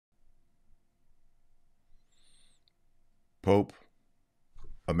Pope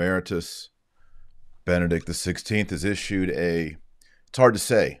Emeritus Benedict XVI has issued it's hard to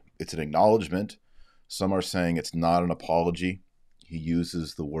say, it's an acknowledgement. Some are saying it's not an apology. He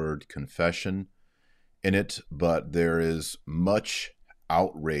uses the word confession in it, but there is much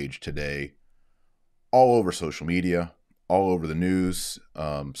outrage today all over social media, all over the news,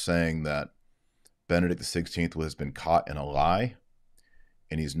 saying that Benedict XVI has been caught in a lie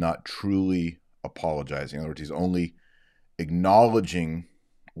and he's not truly apologizing. In other words, he's only acknowledging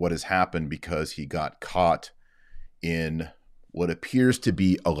what has happened because he got caught in what appears to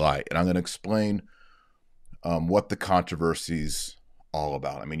be a lie. And I'm going to explain what the controversy's all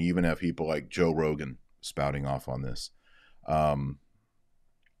about. I mean, you even have people like Joe Rogan spouting off on this. I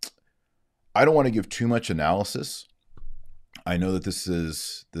don't want to give too much analysis. I know that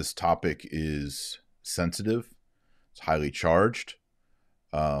this topic is sensitive. It's highly charged.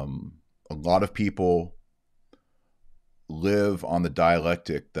 A lot of people live on the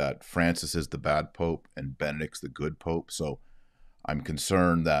dialectic that Francis is the bad pope and Benedict's the good pope. So I'm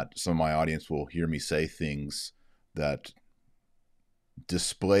concerned that some of my audience will hear me say things that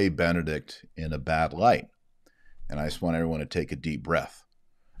display Benedict in a bad light. And I just want everyone to take a deep breath.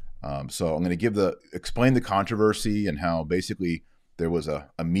 So I'm going to explain the controversy and how basically there was a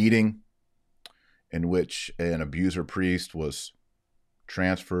meeting in which an abuser priest was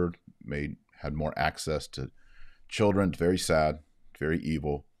transferred, had more access to children. It's very sad, very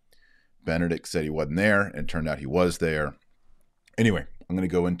evil. Benedict said he wasn't there, and it turned out he was there. Anyway, I'm going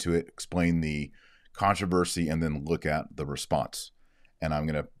to go into it, explain the controversy, and then look at the response. And I'm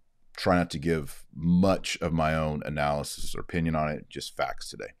going to try not to give much of my own analysis or opinion on it, just facts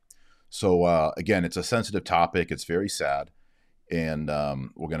today. So again, it's a sensitive topic. It's very sad. And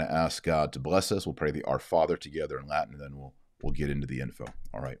we're going to ask God to bless us. We'll pray the Our Father together in Latin, and then we'll get into the info.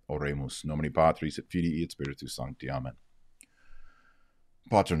 All right. Oremus. Nomini Patris et Filii et Spiritus Sancti. Amen.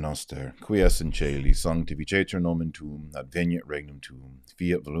 Pater noster, qui es in caeli, sanctificetur nomen tuum, adveniat regnum tuum,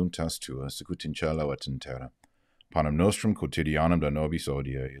 fiat voluntas tua, sicut in cielo et in terra. Panem nostrum quotidianum da nobis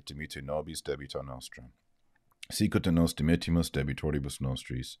hodie, et dimitte nobis debita nostra. Sicut nos dimittimus debitoribus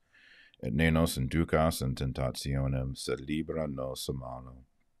nostris, et ne nos inducas in tentationem, sed libera nos a malo.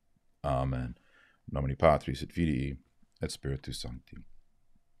 Amen. Nomini Patris et Filii et Spiritus Sancti.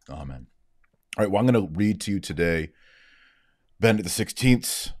 Amen. All right, well, I'm going to read to you today Benedict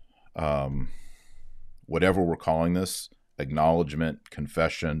XVI's, whatever we're calling this, acknowledgement,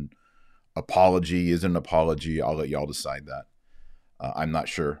 confession, apology. Is it an apology? I'll let y'all decide that. I'm not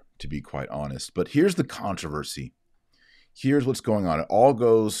sure, to be quite honest. But here's the controversy. Here's what's going on. It all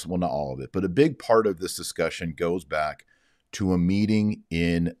goes, well, not all of it, but a big part of this discussion goes back to a meeting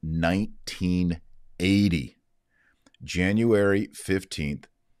in 1980, January 15th,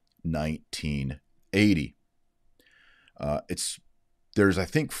 1980. There's, I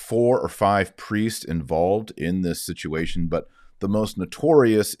think, 4 or 5 priests involved in this situation, but the most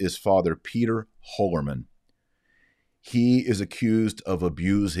notorious is Father Peter Holerman. He is accused of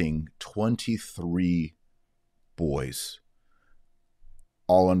abusing 23 boys,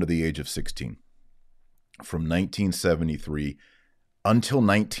 all under the age of 16, from 1973 until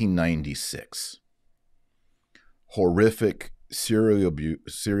 1996. Horrific serial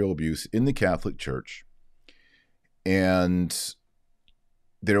abuse in the Catholic Church. And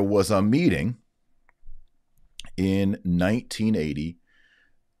there was a meeting in 1980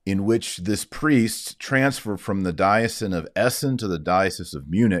 in which this priest transferred from the diocese of Essen to the diocese of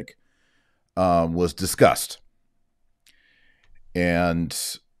Munich was discussed. And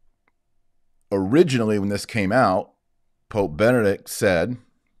originally, when this came out, Pope Benedict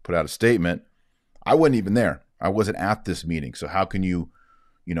put out a statement, I wasn't even there. I wasn't at this meeting. So how can you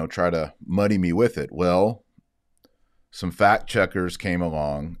try to muddy me with it? Well, some fact checkers came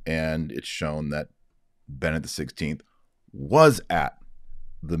along, and it's shown that Benedict XVI was at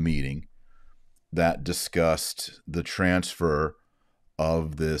the meeting that discussed the transfer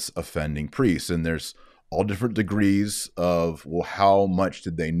of this offending priest. And there's all different degrees of, well, how much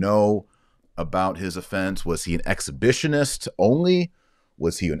did they know about his offense? Was he an exhibitionist only?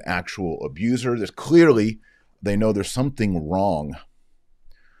 Was he an actual abuser? There's clearly, they know there's something wrong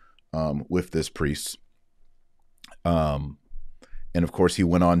with this priest. And of course, he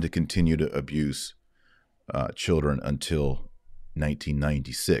went on to continue to abuse children until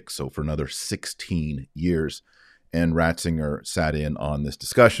 1996. So for another 16 years. And Ratzinger sat in on this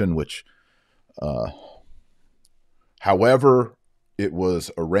discussion, which, however it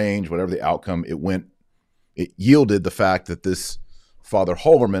was arranged, whatever the outcome, it yielded the fact that this Father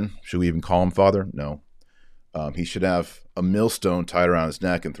Holerman, should we even call him Father? No. He should have a millstone tied around his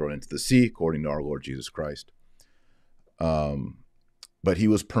neck and thrown into the sea, according to our Lord Jesus Christ. But he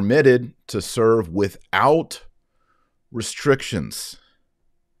was permitted to serve without restrictions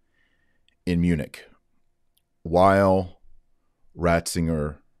in Munich while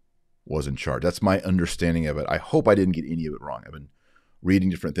Ratzinger was in charge. That's my understanding of it. I hope I didn't get any of it wrong. I've been reading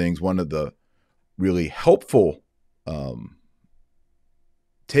different things. One of the really helpful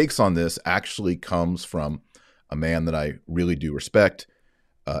takes on this actually comes from a man that I really do respect,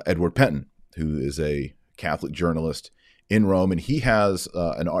 Edward Pentin, who is a Catholic journalist in Rome, and he has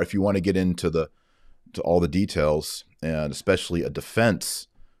if you want to get into all the details, and especially a defense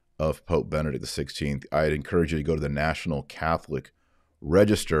of Pope Benedict XVI, I'd encourage you to go to the National Catholic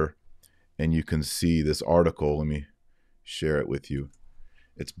Register, and you can see this article. Let me share it with you.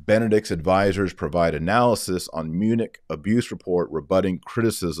 It's Benedict's advisors provide analysis on Munich abuse report, rebutting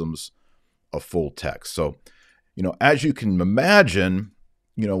criticisms of full text. So, as you can imagine,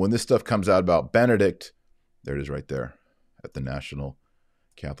 when this stuff comes out about Benedict, there it is right there at the National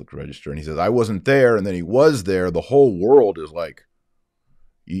Catholic Register. And he says, I wasn't there, and then he was there. The whole world is like,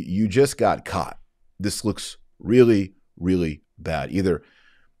 you just got caught. This looks really, really bad. Either,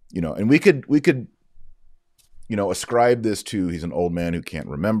 and we could ascribe this to he's an old man who can't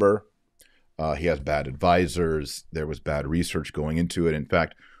remember. He has bad advisors. There was bad research going into it. In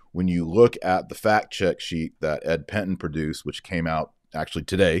fact, when you look at the fact check sheet that Ed Pentin produced, which came out actually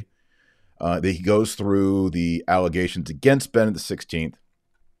today, he goes through the allegations against Benedict XVI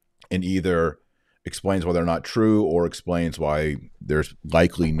and either explains why they're not true or explains why there's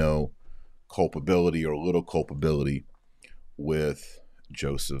likely no culpability or little culpability with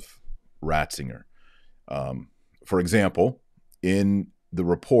Joseph Ratzinger. For example, in the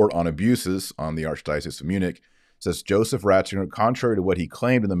report on abuses on the Archdiocese of Munich, it says Joseph Ratzinger, contrary to what he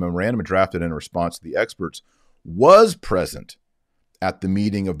claimed in the memorandum drafted in response to the experts, was present at the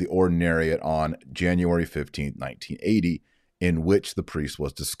meeting of the Ordinariate on January 15, 1980, in which the priest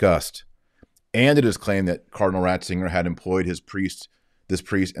was discussed. And it is claimed that Cardinal Ratzinger had employed this priest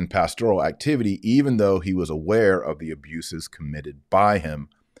in pastoral activity, even though he was aware of the abuses committed by him,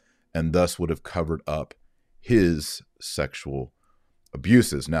 and thus would have covered up his sexual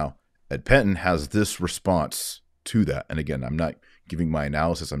abuses. Now, Ed Pentin has this response to that. And again, I'm not giving my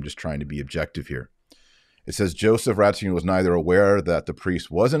analysis. I'm just trying to be objective here. It says Joseph Ratzinger was neither aware that the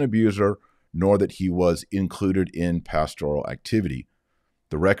priest was an abuser nor that he was included in pastoral activity.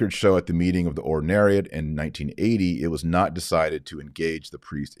 The records show at the meeting of the Ordinariate in 1980, it was not decided to engage the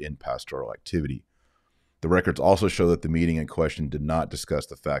priest in pastoral activity. The records also show that the meeting in question did not discuss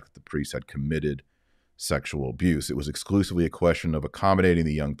the fact that the priest had committed sexual abuse. It was exclusively a question of accommodating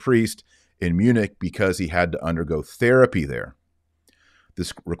the young priest in Munich because he had to undergo therapy there.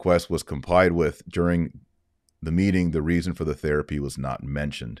 This request was complied with. During the meeting, the reason for the therapy was not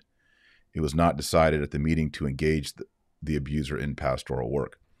mentioned. It was not decided at the meeting to engage the abuser in pastoral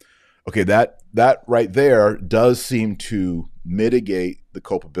work. Okay, that right there does seem to mitigate the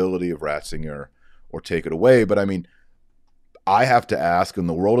culpability of Ratzinger or take it away. But I mean, I have to ask, and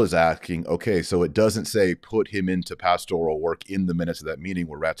the world is asking, okay, so it doesn't say put him into pastoral work in the minutes of that meeting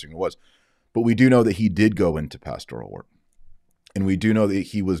where Ratzinger was. But we do know that he did go into pastoral work. And we do know that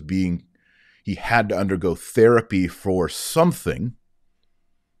he had to undergo therapy for something.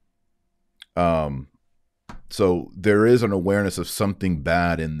 So there is an awareness of something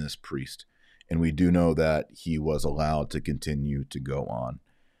bad in this priest. And we do know that he was allowed to continue to go on.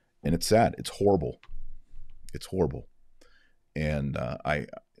 And it's sad. It's horrible. It's horrible. And I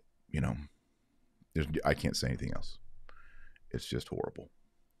can't say anything else. It's just horrible.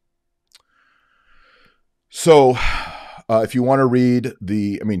 So if you want to read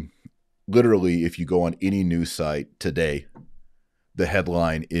literally, if you go on any news site today, the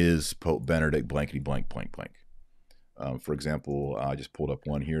headline is Pope Benedict blankety blank blank blank. For example, I just pulled up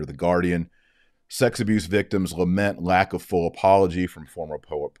one here. The Guardian, sex abuse victims lament lack of full apology from former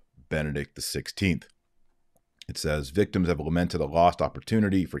Pope Benedict XVI. It says, victims have lamented a lost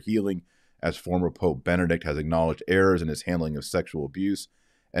opportunity for healing as former Pope Benedict has acknowledged errors in his handling of sexual abuse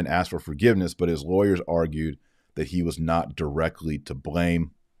and asked for forgiveness, but his lawyers argued that he was not directly to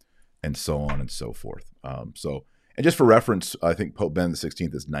blame, and so on and so forth. And just for reference, I think Pope Benedict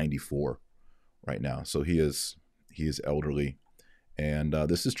XVI is 94 right now, so he is elderly, and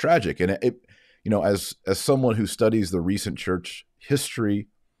this is tragic. And as someone who studies the recent church history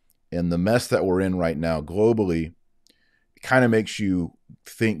and the mess that we're in right now globally, it kind of makes you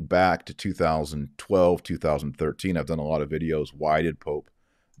think back to 2012, 2013. I've done a lot of videos. Why did Pope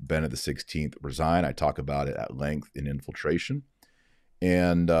Benedict XVI resign? I talk about it at length in Infiltration.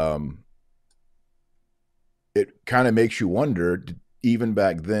 And it kind of makes you wonder, even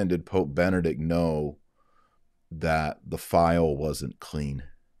back then, did Pope Benedict know that the file wasn't clean?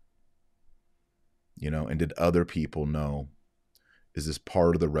 And did other people know? Is this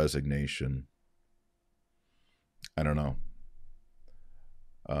part of the resignation? I don't know.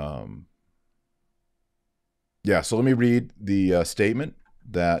 So let me read the statement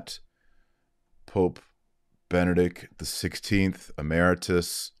that Pope Benedict XVI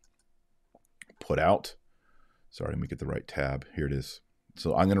Emeritus put out. Sorry, let me get the right tab. Here it is.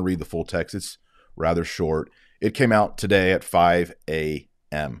 So I'm going to read the full text. It's rather short. It came out today at 5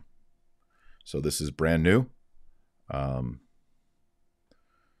 a.m. So this is brand new. You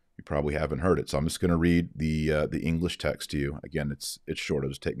probably haven't heard it. So I'm just going to read the English text to you. Again, it's short.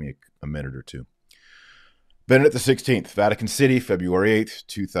 It'll just take me a minute or two. Benedict XVI, Vatican City, February 8th,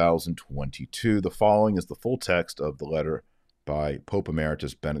 2022. The following is the full text of the letter by Pope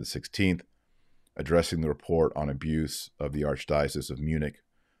Emeritus Benedict XVI addressing the report on abuse of the Archdiocese of Munich,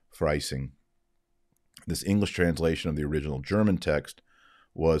 Freising. This English translation of the original German text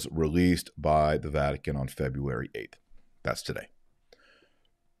was released by the Vatican on February 8th. That's today.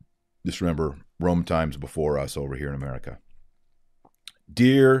 Just remember, Rome times before us over here in America.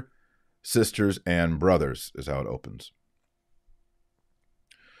 Dear sisters and brothers, is how it opens.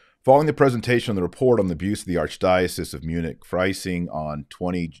 Following the presentation of the report on the abuse of the Archdiocese of Munich, Freising on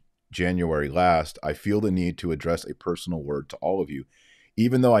 20 January last, I feel the need to address a personal word to all of you.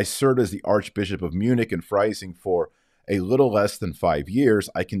 Even though I served as the Archbishop of Munich and Freising for a little less than 5 years,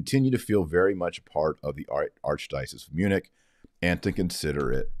 I continue to feel very much a part of the Archdiocese of Munich and to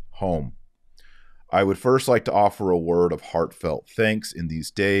consider it home. I would first like to offer a word of heartfelt thanks. In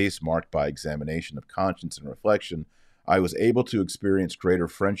these days, marked by examination of conscience and reflection, I was able to experience greater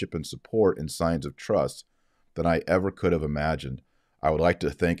friendship and support and signs of trust than I ever could have imagined. I would like to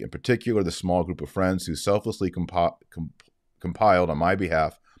thank in particular the small group of friends who selflessly compiled on my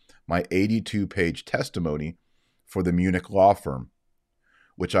behalf my 82-page testimony for the Munich law firm,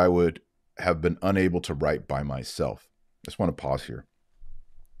 which I would have been unable to write by myself. I just want to pause here.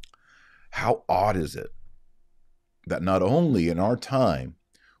 How odd is it that not only in our time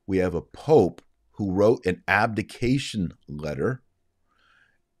we have a pope who wrote an abdication letter,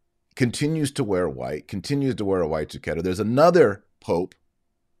 continues to wear white, continues to wear a white zucchero. There's another pope,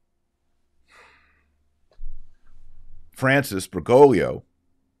 Francis Bergoglio,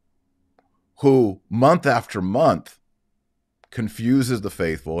 who month after month confuses the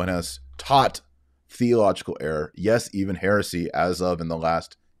faithful and has taught theological error, yes, even heresy, as of in the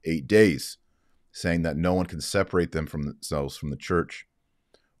last 8 days, saying that no one can separate them from themselves from the church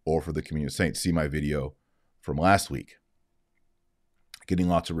or for the communion of saints. See my video from last week. Getting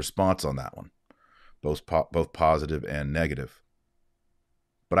lots of response on that one, both positive and negative.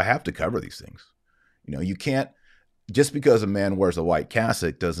 But I have to cover these things. You can't, just because a man wears a white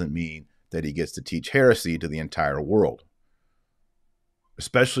cassock doesn't mean that he gets to teach heresy to the entire world.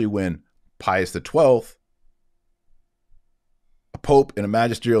 Especially when Pius XII, a pope in a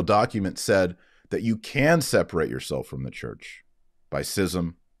magisterial document, said that you can separate yourself from the church by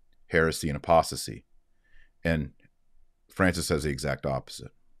schism, heresy, and apostasy. And Francis says the exact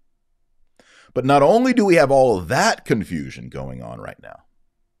opposite. But not only do we have all of that confusion going on right now,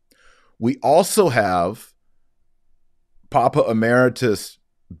 we also have Papa Emeritus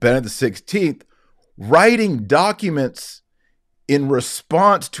Benedict XVI writing documents in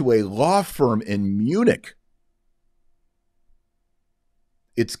response to a law firm in Munich.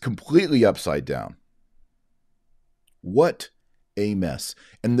 It's completely upside down. What a mess.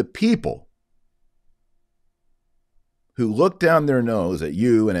 And the people who look down their nose at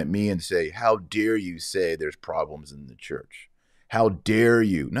you and at me and say, how dare you say there's problems in the church? How dare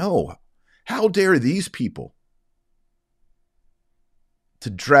you? No. How dare these people to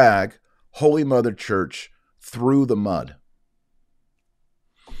drag Holy Mother Church through the mud?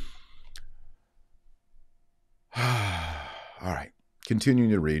 All right.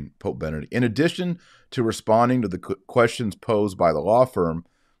 Continuing to read, Pope Benedict. In addition to responding to the questions posed by the law firm,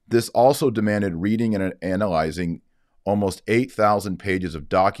 this also demanded reading and analyzing almost 8,000 pages of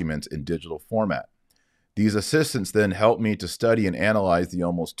documents in digital format. These assistants then helped me to study and analyze the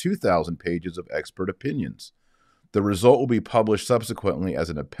almost 2,000 pages of expert opinions. The result will be published subsequently as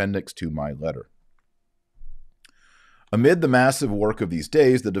an appendix to my letter. Amid the massive work of these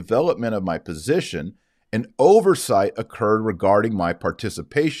days, the development of my position and oversight occurred regarding my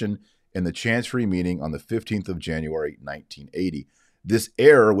participation in the Chancery meeting on the 15th of January, 1980. This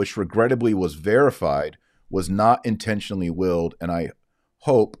error, which regrettably was verified, was not intentionally willed, and I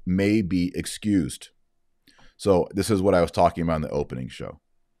hope may be excused. So this is what I was talking about in the opening show.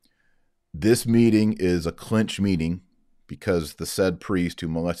 This meeting is a clinch meeting because the said priest who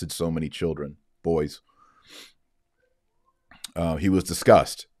molested so many children, boys, He was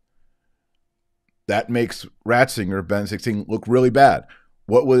discussed. That makes Ratzinger, Benedict XVI, look really bad.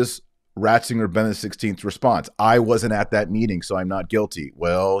 What was Ratzinger, Benedict XVI's response? I wasn't at that meeting, so I'm not guilty.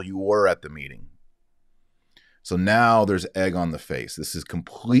 Well, you were at the meeting. So now there's egg on the face. This is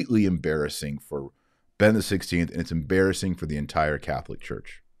completely embarrassing for Benedict XVI, and it's embarrassing for the entire Catholic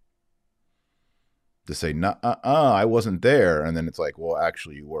Church. To say, I wasn't there. And then it's like, well,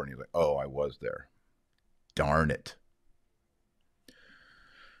 actually you were. And he's like, oh, I was there. Darn it.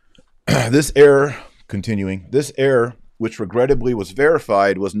 This error, continuing, this error, which regrettably was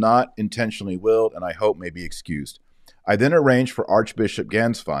verified, was not intentionally willed, and I hope may be excused. I then arranged for Archbishop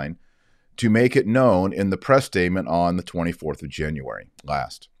Ganswein to make it known in the press statement on the 24th of January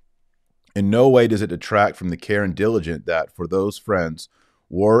last. In no way does it detract from the care and diligence that, for those friends,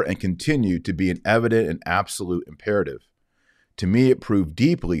 were and continue to be an evident and absolute imperative. To me, it proved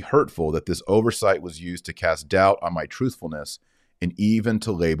deeply hurtful that this oversight was used to cast doubt on my truthfulness and even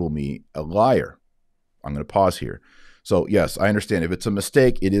to label me a liar. I'm going to pause here. So, yes, I understand if it's a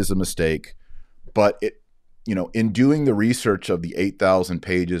mistake, it is a mistake. But it, in doing the research of the 8,000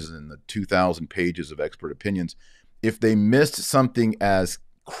 pages and the 2,000 pages of expert opinions, if they missed something as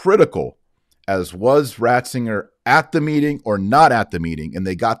critical as was Ratzinger at the meeting or not at the meeting, and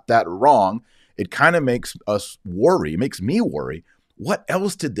they got that wrong, it kind of makes us worry. It makes me worry. What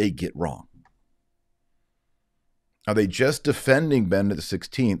else did they get wrong? Are they just defending Benedict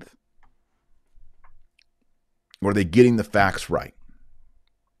XVI? Or are they getting the facts right?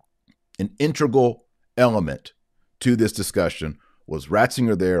 An integral element to this discussion was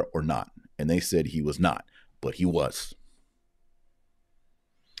Ratzinger there or not? And they said he was not, but he was.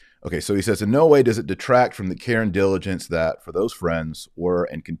 Okay, so he says, in no way does it detract from the care and diligence that, for those friends, were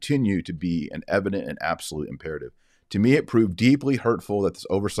and continue to be an evident and absolute imperative. To me, it proved deeply hurtful that this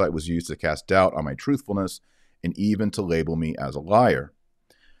oversight was used to cast doubt on my truthfulness and even to label me as a liar.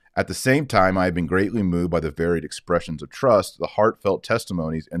 At the same time, I have been greatly moved by the varied expressions of trust, the heartfelt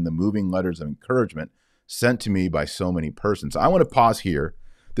testimonies, and the moving letters of encouragement sent to me by so many persons. I want to pause here.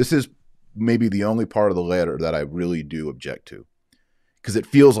 This is maybe the only part of the letter that I really do object to, because it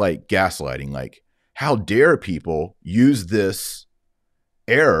feels like gaslighting. Like, how dare people use this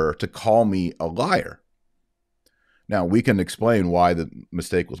error to call me a liar? Now, we can explain why the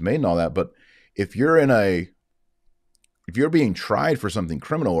mistake was made and all that, but if you're being tried for something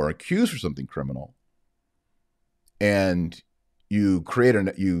criminal or accused for something criminal, and you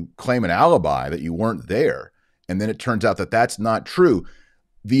claim an alibi that you weren't there, and then it turns out that that's not true,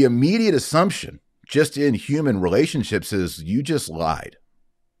 the immediate assumption, just in human relationships, is you just lied.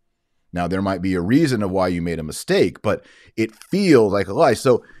 Now, there might be a reason of why you made a mistake, but it feels like a lie.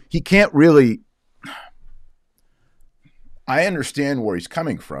 So he can't really... I understand where he's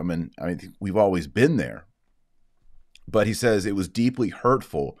coming from, and I mean, we've always been there. But he says it was deeply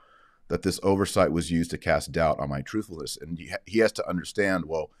hurtful that this oversight was used to cast doubt on my truthfulness. And he has to understand,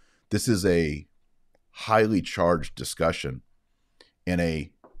 well, this is a highly charged discussion, and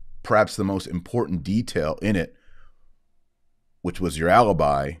perhaps the most important detail in it, which was your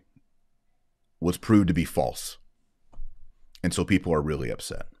alibi, was proved to be false. And so people are really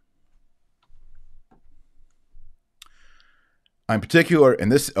upset. I'm particular,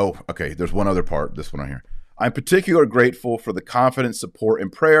 and this, there's one other part, this one right here. I'm particularly grateful for the confidence, support,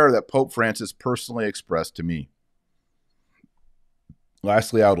 and prayer that Pope Francis personally expressed to me.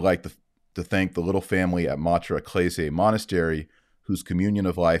 Lastly, I would like to thank the little family at Mater Ecclesiae Monastery, whose communion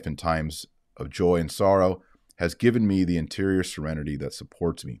of life in times of joy and sorrow has given me the interior serenity that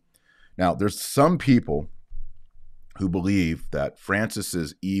supports me. Now, there's some people who believe that Francis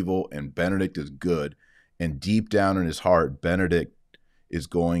is evil and Benedict is good, and deep down in his heart, Benedict is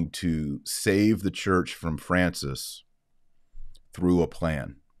going to save the church from Francis through a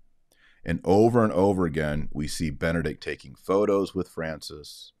plan. And over again, we see Benedict taking photos with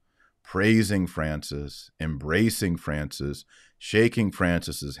Francis, praising Francis, embracing Francis, shaking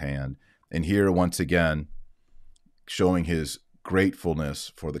Francis's hand, and here once again, showing his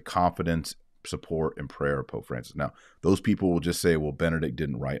gratefulness for the confidence, support, and prayer of Pope Francis. Now, those people will just say, well, Benedict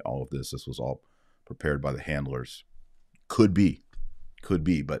didn't write all of this. This was all prepared by the handlers. Could be,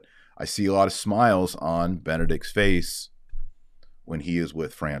 but I see a lot of smiles on Benedict's face when he is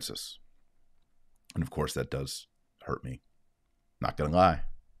with Francis. And of course, that does hurt me. Not going to lie.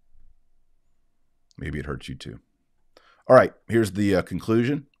 Maybe it hurts you too. All right, here's the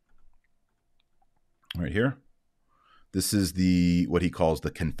conclusion. Right here. This is what he calls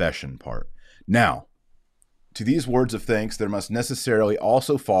the confession part. Now, to these words of thanks, there must necessarily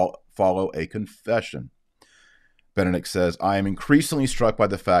also follow a confession. Benedict says, I am increasingly struck by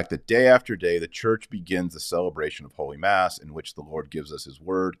the fact that day after day the church begins the celebration of Holy Mass, in which the Lord gives us his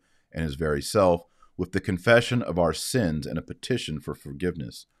word and his very self, with the confession of our sins and a petition for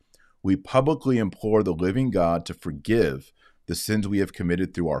forgiveness. We publicly implore the living God to forgive the sins we have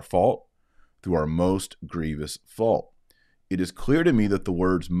committed through our most grievous fault. It is clear to me that the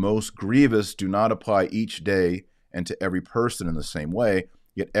words most grievous do not apply each day and to every person in the same way,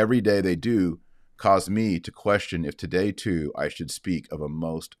 yet every day they do cause me to question if today too I should speak of a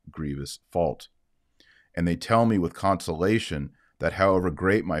most grievous fault. And they tell me with consolation that however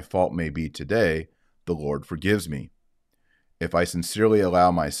great my fault may be today, the Lord forgives me, if I sincerely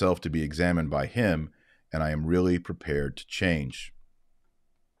allow myself to be examined by him, and I am really prepared to change.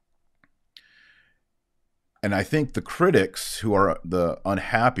 And I think the critics who are the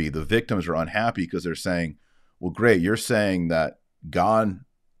victims are unhappy because they're saying, well, great, you're saying that God,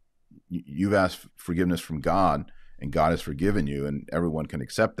 you've asked forgiveness from God and God has forgiven you, and everyone can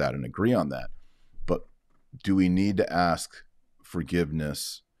accept that and agree on that. But do we need to ask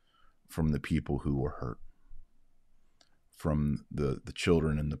forgiveness from the people who were hurt, from the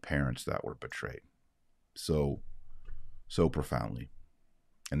children and the parents that were betrayed so profoundly?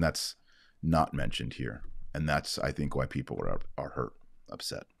 And that's not mentioned here. And that's, I think, why people are hurt,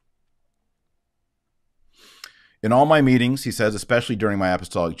 upset. In all my meetings, he says, especially during my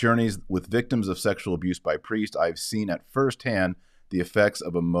apostolic journeys with victims of sexual abuse by priests, I have seen at firsthand the effects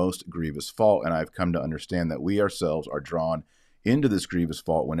of a most grievous fault, and I have come to understand that we ourselves are drawn into this grievous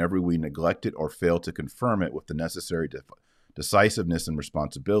fault whenever we neglect it or fail to confirm it with the necessary decisiveness and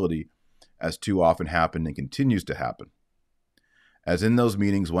responsibility, as too often happened and continues to happen. As in those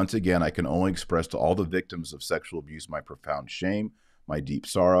meetings, once again, I can only express to all the victims of sexual abuse my profound shame, my deep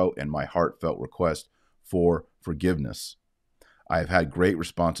sorrow, and my heartfelt request for forgiveness. I have had great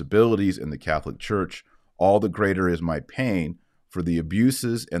responsibilities in the Catholic Church. All the greater is my pain for the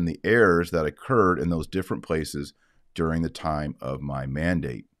abuses and the errors that occurred in those different places during the time of my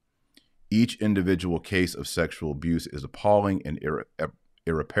mandate. Each individual case of sexual abuse is appalling and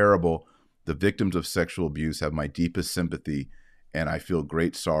irreparable. The victims of sexual abuse have my deepest sympathy, and I feel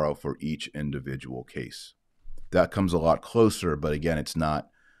great sorrow for each individual case. That comes a lot closer, but again, it's not,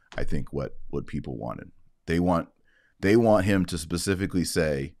 I think, what people wanted. They want him to specifically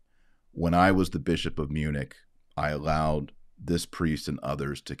say, when I was the Bishop of Munich, I allowed this priest and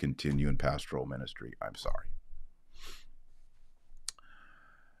others to continue in pastoral ministry. I'm sorry.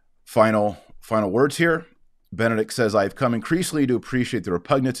 Final words here. Benedict says, I have come increasingly to appreciate the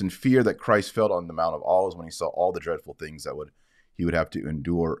repugnance and fear that Christ felt on the Mount of Olives when he saw all the dreadful things that he would have to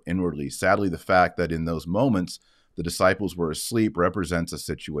endure inwardly. Sadly, the fact that in those moments the disciples were asleep represents a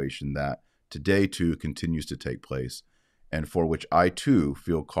situation that today too continues to take place, and for which I too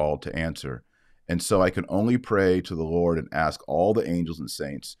feel called to answer. And so I can only pray to the Lord and ask all the angels and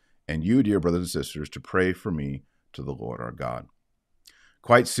saints, and you, dear brothers and sisters, to pray for me to the Lord our God.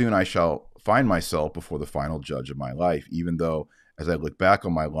 Quite soon I shall find myself before the final judge of my life, even though, as I look back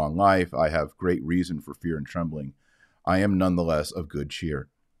on my long life, I have great reason for fear and trembling. I am nonetheless of good cheer,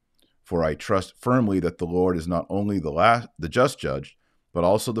 for I trust firmly that the Lord is not only the just judge, but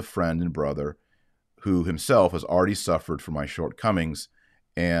also the friend and brother who himself has already suffered for my shortcomings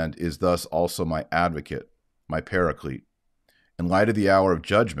and is thus also my advocate, my paraclete. In light of the hour of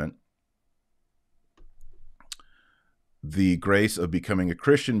judgment, the grace of becoming a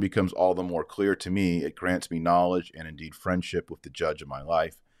Christian becomes all the more clear to me. It grants me knowledge and indeed friendship with the judge of my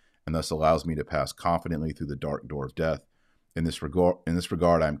life, and thus allows me to pass confidently through the dark door of death. In this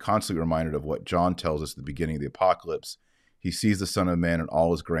regard, I am constantly reminded of what John tells us at the beginning of the Apocalypse. He sees the Son of Man in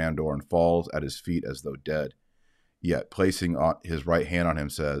all his grandeur and falls at his feet as though dead. Yet, placing his right hand on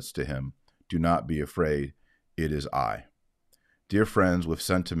him, says to him, do not be afraid, it is I. Dear friends, with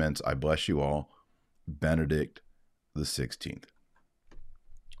sentiments, I bless you all. Benedict the 16th.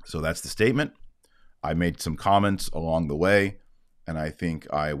 So that's the statement. I made some comments along the way, and I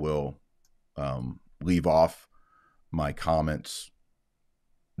think I will leave off my comments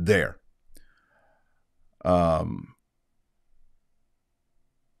there.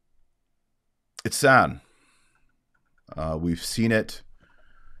 It's sad. We've seen it,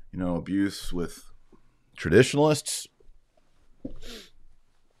 abuse with traditionalists.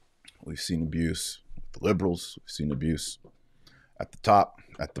 We've seen abuse with the liberals. We've seen abuse at the top,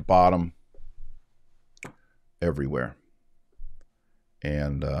 at the bottom, everywhere.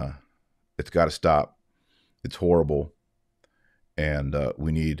 And it's got to stop. It's horrible. And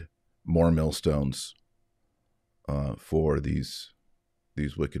we need more millstones for these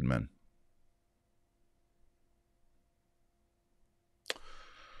wicked men.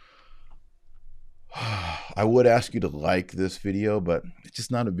 I would ask you to like this video, but it's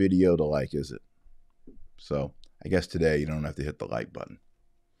just not a video to like, is it? So I guess today you don't have to hit the like button.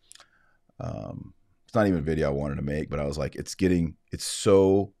 It's not even a video I wanted to make, but I was like, it's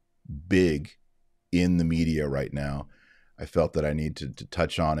so big in the media right now. I felt that I need to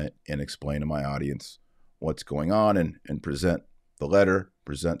touch on it and explain to my audience what's going on and present the letter,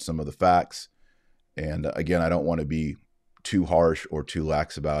 present some of the facts. And again, I don't want to be too harsh or too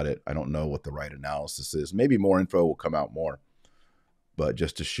lax about it. I don't know what the right analysis is. Maybe more info will come out more, but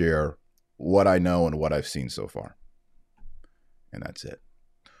just to share what I know and what I've seen so far. And that's it.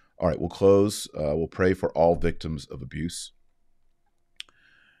 All right, we'll close. We'll pray for all victims of abuse,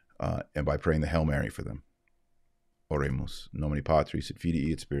 and by praying the Hail Mary for them. Oremus. Nomine Patris et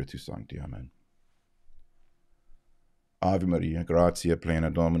Filii et Spiritus Sancti. Amen. Ave Maria, gratia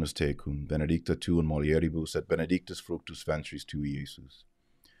plena Dominus tecum, benedicta tu in mulieribus, et benedictus fructus ventris tui, Iesus.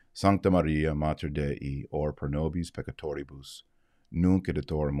 Sancta Maria, Mater Dei, ora pro nobis peccatoribus, nunc et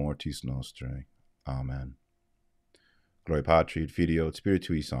at hora mortis nostrae. Amen. Gloria Patri et Filio et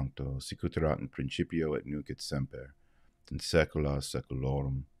Spiritui Sancto, sicut erat in principio et nunc et semper, in saecula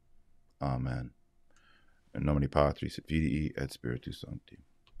saeculorum. Amen. In nomine Patris et Filii et Spiritus Sancti.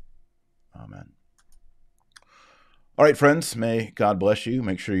 Amen. All right, friends, may God bless you.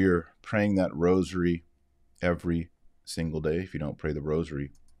 Make sure you're praying that rosary every single day. If you don't pray the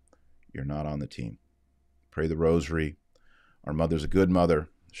rosary, you're not on the team. Pray the rosary. Our mother's a good mother.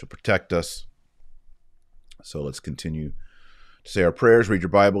 She'll protect us. So let's continue to say our prayers, read your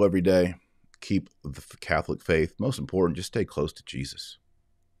Bible every day, keep the Catholic faith. Most important, just stay close to Jesus.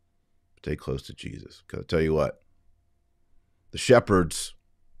 Stay close to Jesus. Because I'll tell you what, the shepherds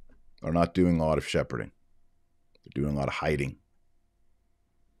are not doing a lot of shepherding. They're doing a lot of hiding.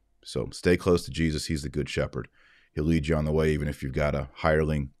 So stay close to Jesus. He's the good shepherd. He'll lead you on the way, even if you've got a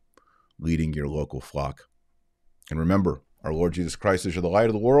hireling leading your local flock. And remember, our Lord Jesus Christ is the light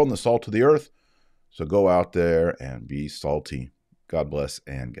of the world and the salt of the earth. So go out there and be salty. God bless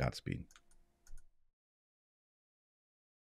and Godspeed.